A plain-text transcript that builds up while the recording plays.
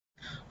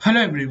Hello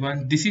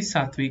everyone, this is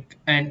Satvik,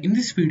 and in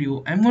this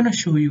video I'm going to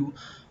show you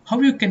how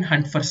you can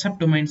hunt for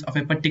subdomains of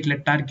a particular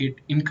target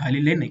in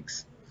Kali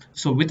Linux.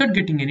 So without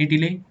getting any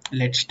delay,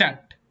 let's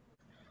start.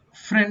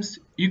 Friends,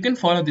 you can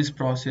follow this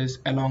process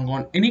along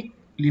on any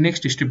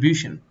Linux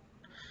distribution.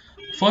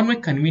 For my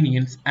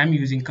convenience, I'm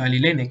using Kali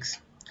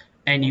Linux,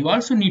 and you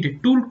also need a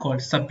tool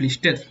called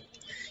Sublister.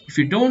 If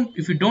you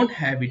don't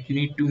have it, you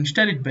need to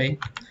install it by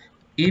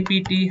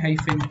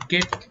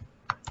apt-get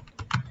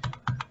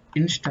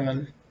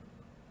install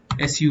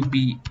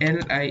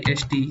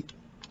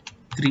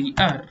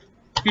sublist3r.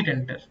 Hit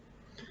enter.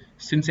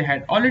 Since I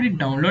had already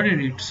downloaded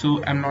it,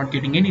 so I'm not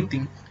getting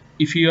anything.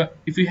 If you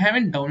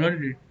haven't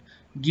downloaded it,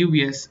 give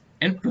yes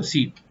and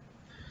proceed.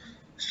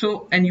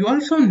 And you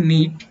also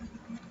need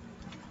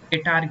a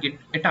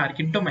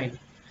target domain,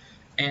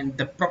 and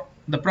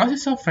the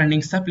process of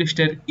running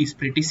sublister is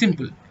pretty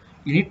simple.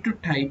 You need to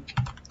type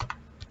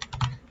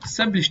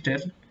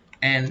sublister,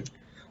 and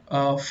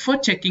for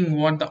checking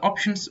what are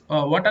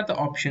the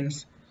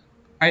options,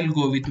 I'll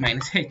go with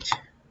 -h,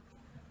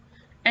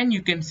 and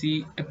you can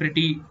see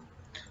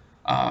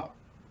uh,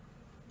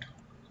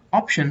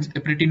 a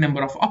pretty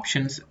number of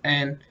options.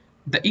 And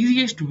the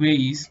easiest way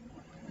is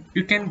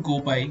you can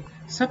go by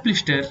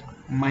sublister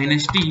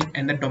 -d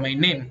and the domain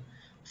name.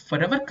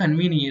 For our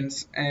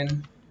convenience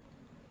and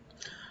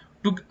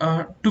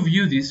to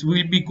view this,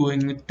 we'll be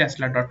going with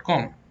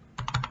tesla.com.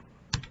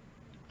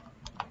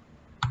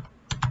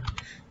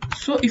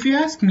 So if you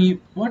ask me,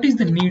 what is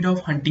the need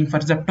of hunting for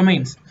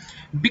subdomains?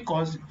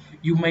 Because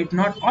you might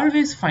not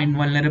always find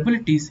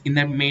vulnerabilities in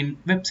the main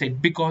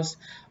website, because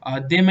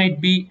they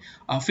might be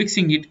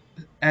fixing it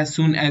as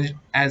soon as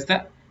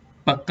the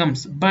bug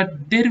comes.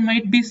 But there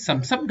might be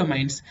some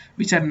subdomains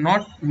which are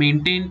not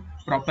maintained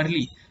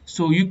properly.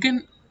 So you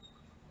can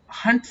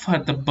hunt for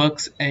the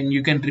bugs and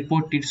you can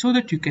report it so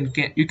that you can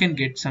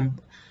get some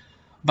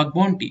bug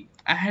bounty.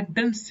 I had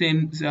done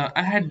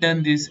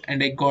this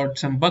and I got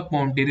some bug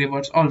bounty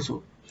rewards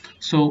also.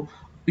 So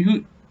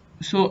you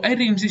so I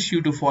insist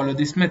you to follow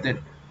this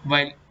method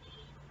while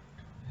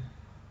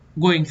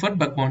going for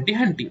bug bounty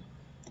hunting.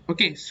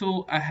 Okay,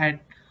 so I had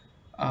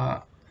uh,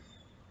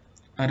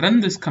 run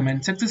this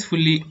command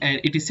successfully,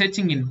 and it is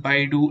searching in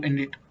Baidu, and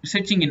it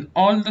searching in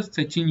all the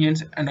search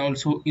engines and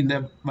also in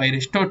the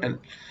virus total.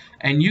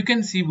 And you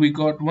can see we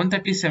got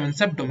 137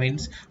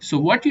 subdomains. So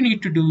what you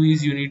need to do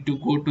is you need to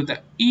go to the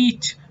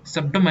each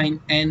subdomain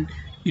and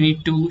you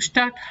need to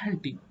start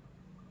hunting.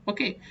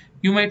 Okay,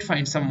 you might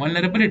find some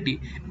vulnerability,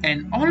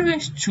 and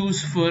always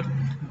choose for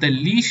the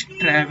least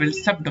traveled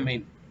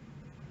subdomain.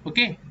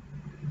 Okay,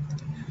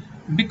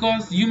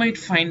 because you might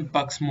find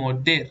bugs more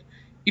there.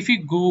 If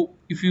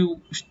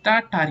you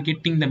start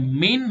targeting the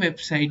main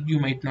website, you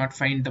might not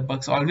find the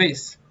bugs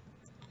always.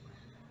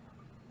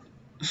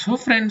 So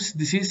friends,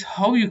 this is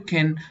how you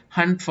can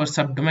hunt for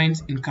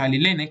subdomains in Kali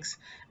Linux,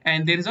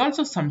 and there is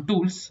also some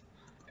tools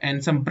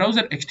and some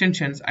browser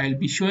extensions I'll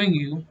be showing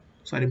you.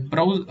 Some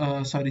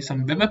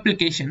web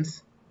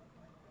applications.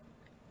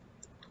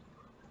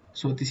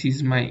 So this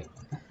is my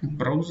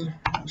browser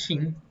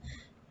machine.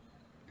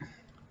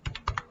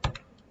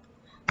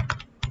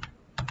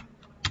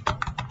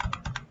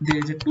 There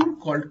is a tool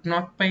called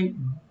KnockPlay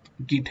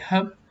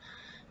GitHub.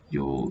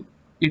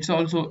 It's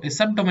also a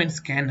subdomain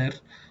scanner,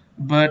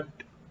 but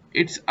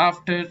it's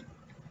after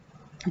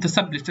the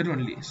sublister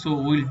only. So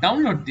we'll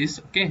download this.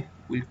 Okay,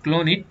 we'll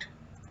clone it.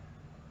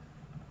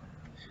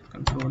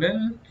 Control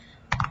L,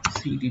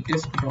 cd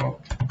desktop,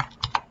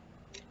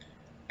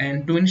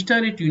 and to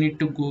install it, you need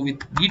to go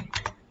with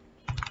git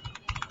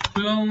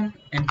clone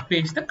and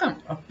paste the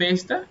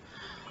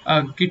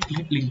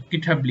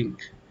GitHub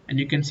link, and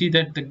you can see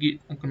that the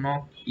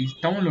Knock is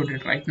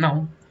downloaded right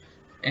now.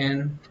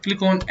 And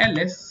click on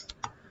ls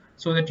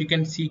so that you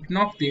can see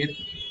Knock there.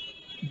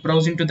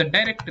 Browse into the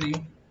directory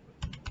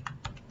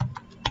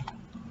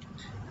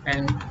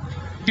and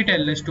hit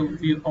ls to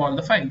view all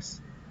the files.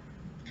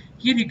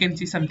 Here you can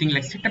see something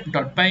like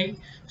setup.py.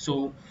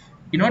 So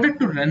in order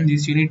to run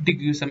this, you need to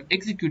give some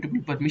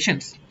executable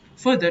permissions.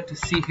 For that,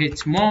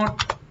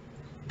 chmod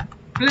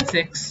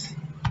 +x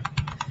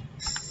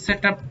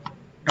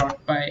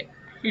setup.py,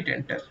 hit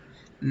enter.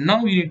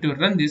 Now you need to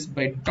run this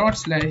by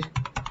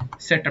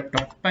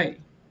 /setup.py.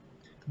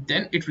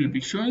 Then it will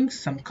be showing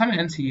some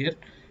commands here,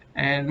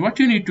 and what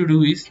you need to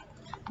do is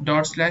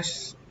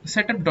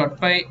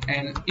 /setup.py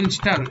and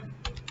install.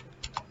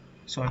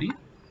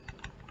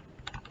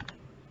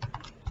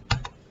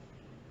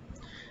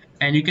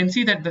 And you can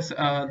see that the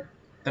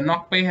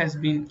KnockPlay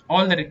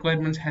all the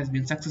requirements has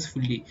been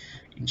successfully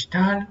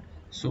installed.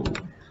 So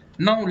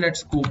now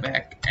let's go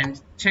back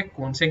and check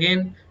once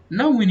again.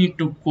 Now we need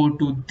to go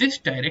to this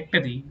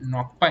directory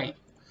KnockPlay.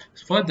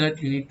 For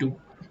that, you need to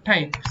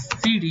type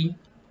cd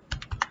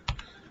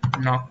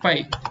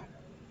knockpy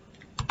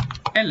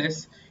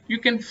ls. You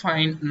can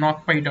find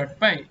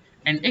knockpy.py,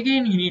 and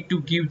again you need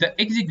to give the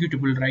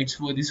executable rights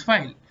for this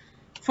file.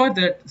 For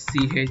that,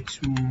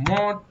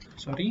 chmod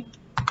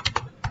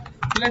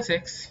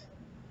 +x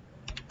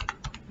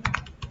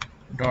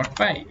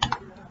 .py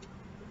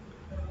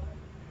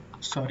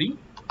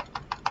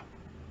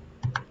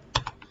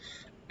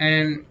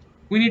and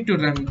we need to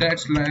run that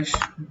slash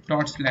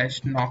dot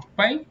slash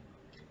knockpy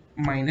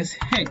minus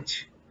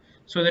h,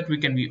 so that we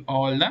can be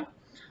all the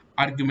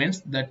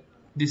arguments that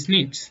this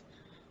needs.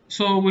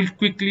 So we'll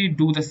quickly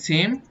do the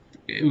same.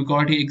 We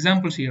got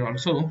examples here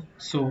also.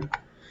 So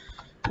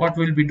what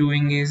we'll be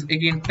doing is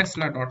again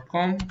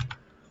tesla.com,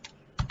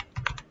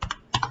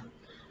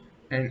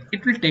 and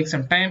it will take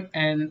some time,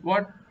 and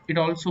what it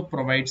also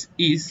provides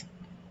is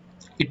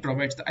it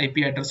provides the IP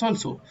address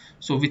also,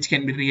 so which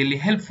can be really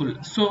helpful.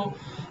 So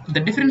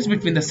the difference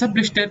between the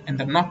sublister and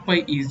the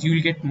knockpy is you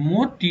will get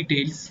more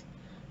details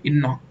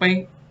in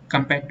knockpy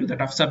compared to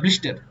that of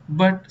sublister,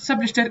 but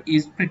sublister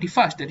is pretty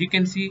faster. You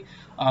can see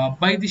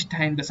by this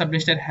time the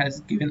sublister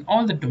has given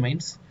all the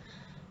domains,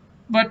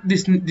 but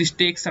this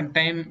takes some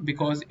time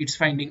because it's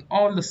finding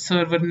all the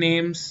server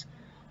names,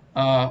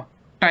 uh,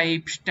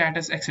 type,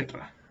 status,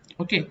 etc.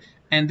 Okay,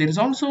 and there is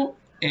also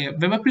a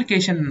web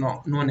application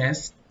known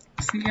as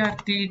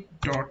crt.sh,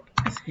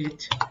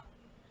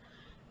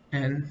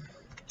 and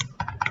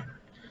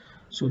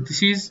so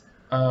this is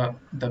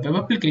the web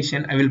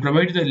application. I will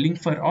provide you the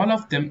link for all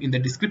of them in the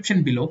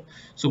description below.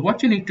 So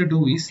what you need to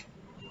do is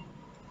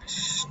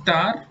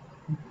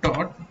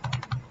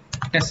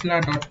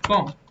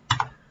star.tesla.com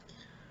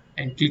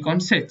and click on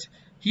search.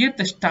 Here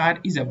the star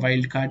is a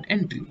wildcard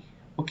entry.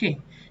 Okay,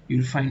 you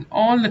will find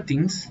all the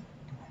things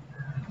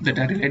that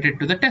are related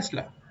to the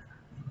Tesla.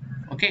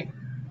 Okay,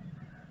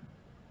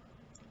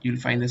 you'll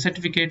find the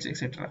certificates,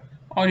 etc.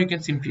 Or you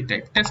can simply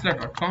type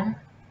tesla.com.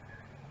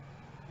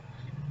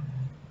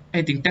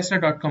 I think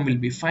tesla.com will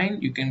be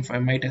fine. You can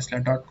find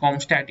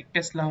mytesla.com, static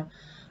Tesla.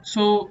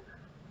 So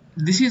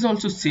this is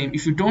also same.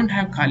 If you don't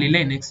have Kali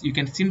Linux, you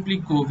can simply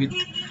go with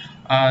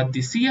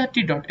the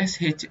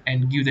crt.sh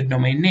and give the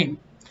domain name.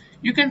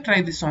 You can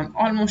try this on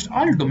almost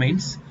all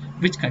domains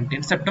which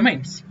contain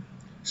subdomains.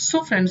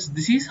 So friends,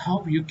 this is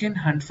how you can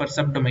hunt for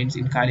subdomains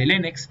in Kali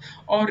Linux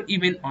or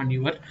even on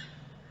your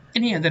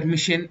any other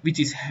machine which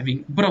is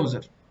having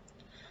browser.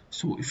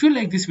 So if you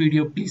like this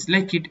video, please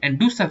like it and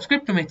do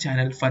subscribe to my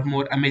channel for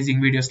more amazing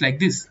videos like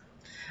this.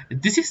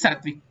 This is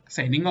Satvik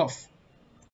signing off.